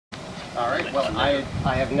All right. Well,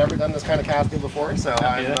 I have never done this kind of casting before, so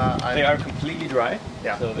they are completely dry.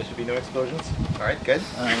 Yeah. So there should be no explosions. All right. Good.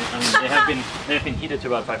 And they have been heated to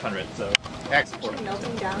about 500. So. Excellent.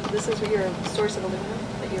 Melting down. This is your source of aluminum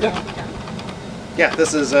that you're melting down. Yeah.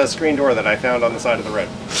 This is a screen door that I found on the side of the road.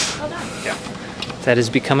 Well done. Yeah. That is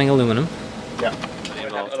becoming aluminum. Yeah. They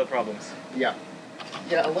would have other problems. Yeah.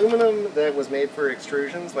 Yeah, aluminum that was made for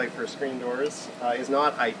extrusions, like for screen doors, is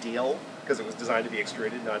not ideal because it was designed to be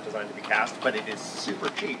extruded, not designed to be cast, but it is super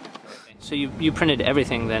cheap. So you printed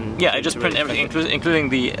everything then? Yeah, I just printed everything, including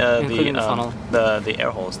the funnel. the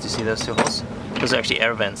air holes. Do you see those two holes? Those are actually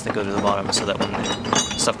air vents that go to the bottom, so that when the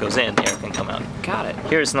stuff goes in, the air can come out. Got it.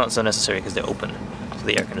 Here it's not so necessary because they're open, so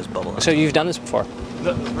the air can just bubble in. So you've done this before?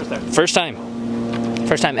 No, this is the first time. First time.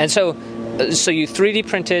 First time. And so you 3D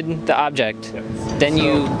printed the object, then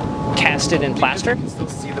you cast it in plaster? You can still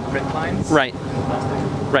see the print lines. Right. In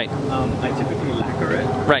plastic. Right. I typically lacquer it.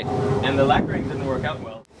 Right. And the lacquering didn't work out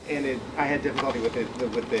well. And I had difficulty with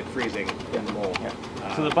it freezing in the mold.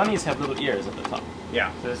 Yeah. So the bunnies have little ears at the top.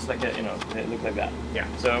 Yeah. So it's like they look like that. Yeah.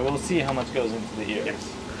 So we'll see how much goes into the ears.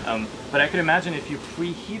 Yes. But I could imagine if you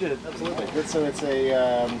preheated. Absolutely. So it's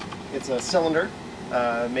a cylinder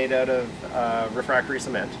made out of refractory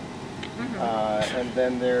cement. And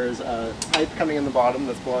then there's a pipe coming in the bottom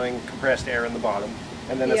that's blowing compressed air in the bottom,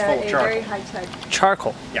 and then it's full of charcoal. Very high-tech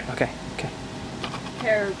Charcoal? Yeah. Okay, okay.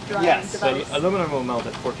 hair drying Yes, device. So aluminum will melt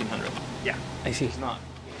at 1400. Yeah. I see. It's not.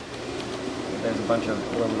 There's a bunch of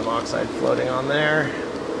aluminum oxide floating on there.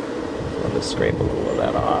 I'll just scrape a little of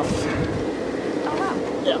that off. Oh wow.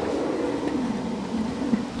 Yeah.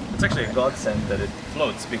 It's actually a godsend that it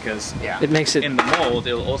floats because It makes it... in the mold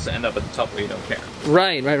it'll also end up at the top where you don't care.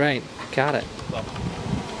 Right. Got it. Well,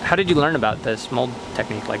 How did you learn about this mold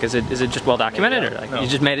technique? Like, is it just well documented, or like No. you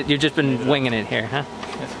just made it? You've just been winging it here, huh?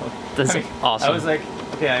 This is awesome. I was like,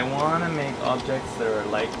 okay, I want to make objects that are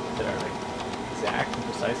like exact and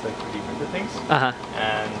precise, like 3D printed things.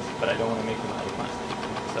 But I don't want to make them out of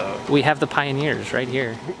plastic. So We have the pioneers right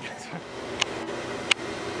here.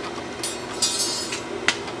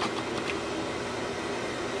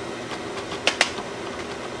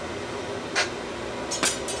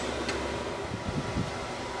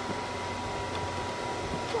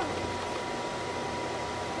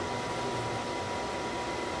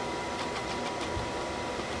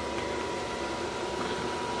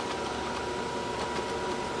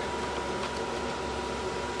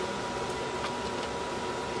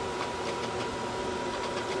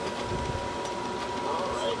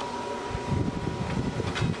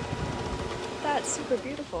 That's super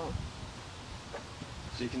beautiful.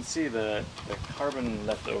 you can see the carbon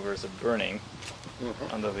leftovers of burning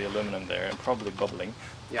under the aluminum there, and probably bubbling.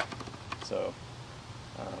 Yeah. So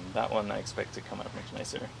that one I expect to come out much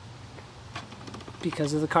nicer.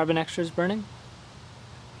 Because of the carbon extras burning?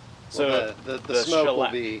 So Well, the smoke will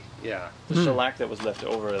shellac. be, yeah. The shellac that was left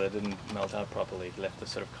over that didn't melt out properly left a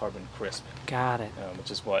sort of carbon crisp, Got it.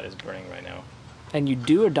 which is what is burning right now. And you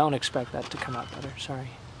do or don't expect that to come out better? Sorry.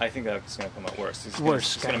 I think that's going to come out worse. It's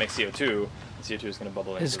Worse, It's going to make CO2. CO2 is going to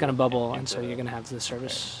bubble. It's into going to the- bubble, into and so the- you're going to have the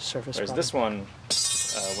surface Whereas product. this one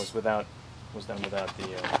was done without the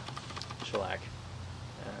shellac,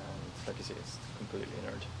 and like you see, it's completely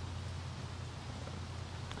inert.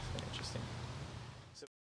 It's very interesting. So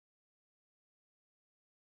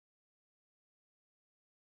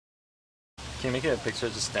can you make a picture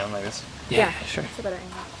just down like this? Yeah, sure. It's a better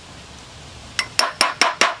angle.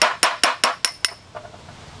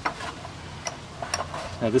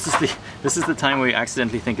 Now this is the time where you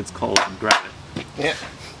accidentally think it's cold and grab it. Yeah.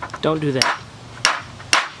 Don't do that.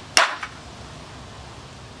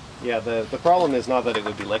 Yeah, the problem is not that it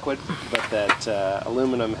would be liquid, but that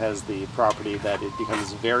aluminum has the property that it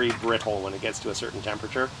becomes very brittle when it gets to a certain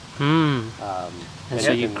temperature. And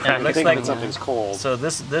so you can, crack you looks think like when something's cold. So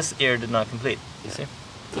this ear did not complete. You see?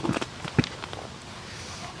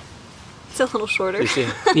 It's a little shorter. You see?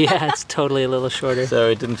 Yeah, it's totally a little shorter. So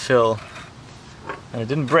it didn't fill, and it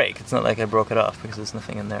didn't break. It's not like I broke it off because there's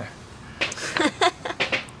nothing in there.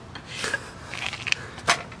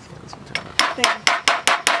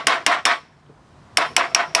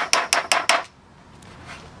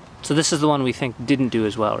 So this is the one we think didn't do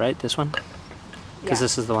as well, right? This one? Because Yeah.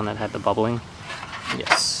 this is the one that had the bubbling.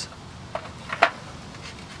 Yes.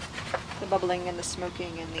 The bubbling and the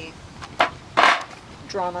smoking and the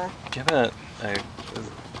drama. Do you have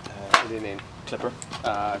What do you mean? clipper?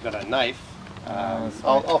 I've got a knife.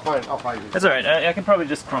 I'll find you. That's all right. I can probably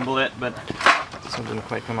just crumble it, but this one didn't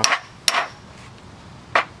quite come up.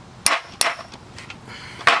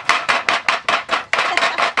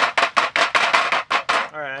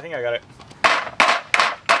 All right, I think I got it.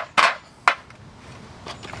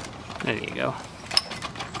 There you go.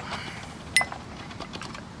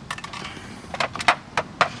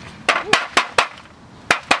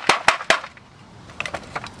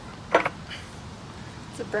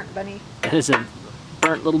 It's a burnt bunny. That is a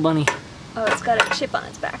burnt little bunny. Oh, it's got a chip on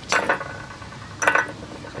its back too.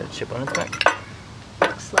 Got a chip on its back.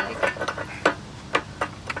 Looks like.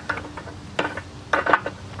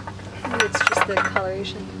 Maybe it's just the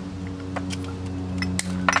coloration.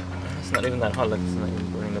 It's not even that hot, like it's not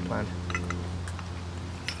even burning the plant.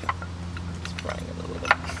 It's frying it a little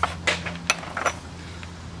bit.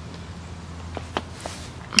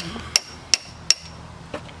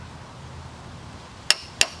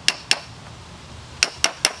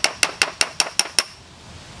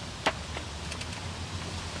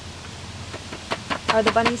 Are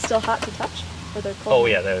the bunnies still hot to touch? Or they're cold? Oh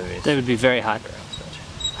yeah, that would be. They would be very hot.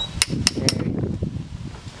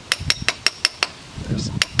 There's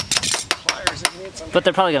some pliers if you need some. But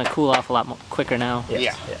they're probably going to cool off a lot more quicker now. Yes.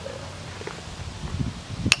 Yeah. Yeah.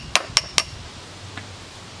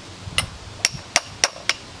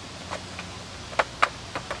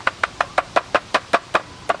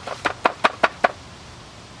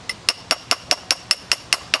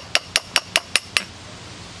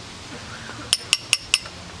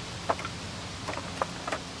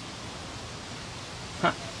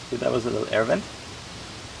 Huh. See, that was a little air vent.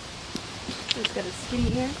 It's got a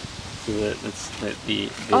skinny ear. So that's the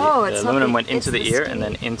Oh, it's not aluminum the- went into it's the the ear and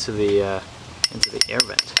then skinny. into the air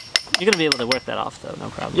vent. You're going to be able to work that off though, no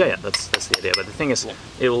problem. Yeah, that's the idea. But the thing is,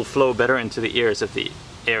 it will flow better into the ears if the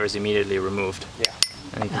air is immediately removed. Yeah.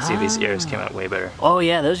 And you can see these ears came out way better. Oh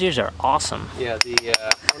yeah, those ears are awesome. Yeah,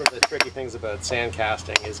 one of the tricky things about sand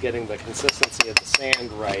casting is getting the consistency of the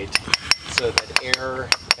sand right so that air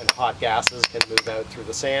and hot gases can move out through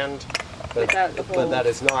the sand, Without the but whole- that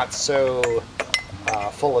is not so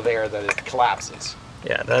full of air that it collapses.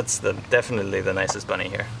 Yeah, that's definitely the nicest bunny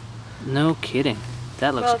here. No kidding.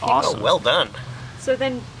 That looks Well, if you- awesome. Oh, well done. So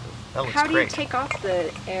then, That looks how do you great. take off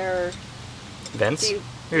the air? Vents? Do you-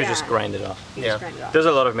 You just yeah. grind it off. You Yeah. just grind it off. There's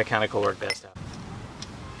a lot of mechanical work there stuff.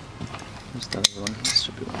 Just tell everyone, this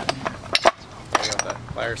should be one in here. I got the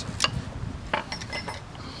pliers.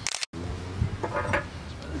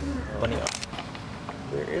 Bunny off.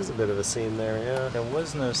 There is a bit of a seam there, yeah. There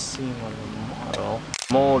was no seam on the model.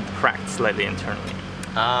 Mold cracked slightly internally.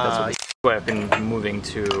 That's what I've been moving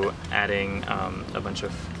to adding a bunch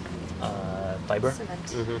of fiber.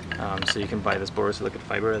 Cement. So you can buy this borosilicate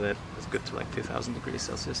fiber that is good to like 2000 degrees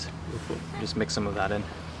Celsius. Just mix some of that in.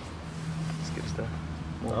 This gives the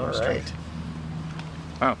mold more All right. strength.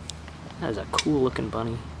 Wow. That is a cool looking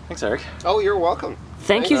bunny. Thanks, Eric. Oh, you're welcome.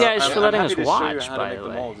 Thank you Thanks. guys for letting us happy to show you watch, how to by make the the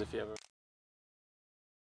way. molds if you ever.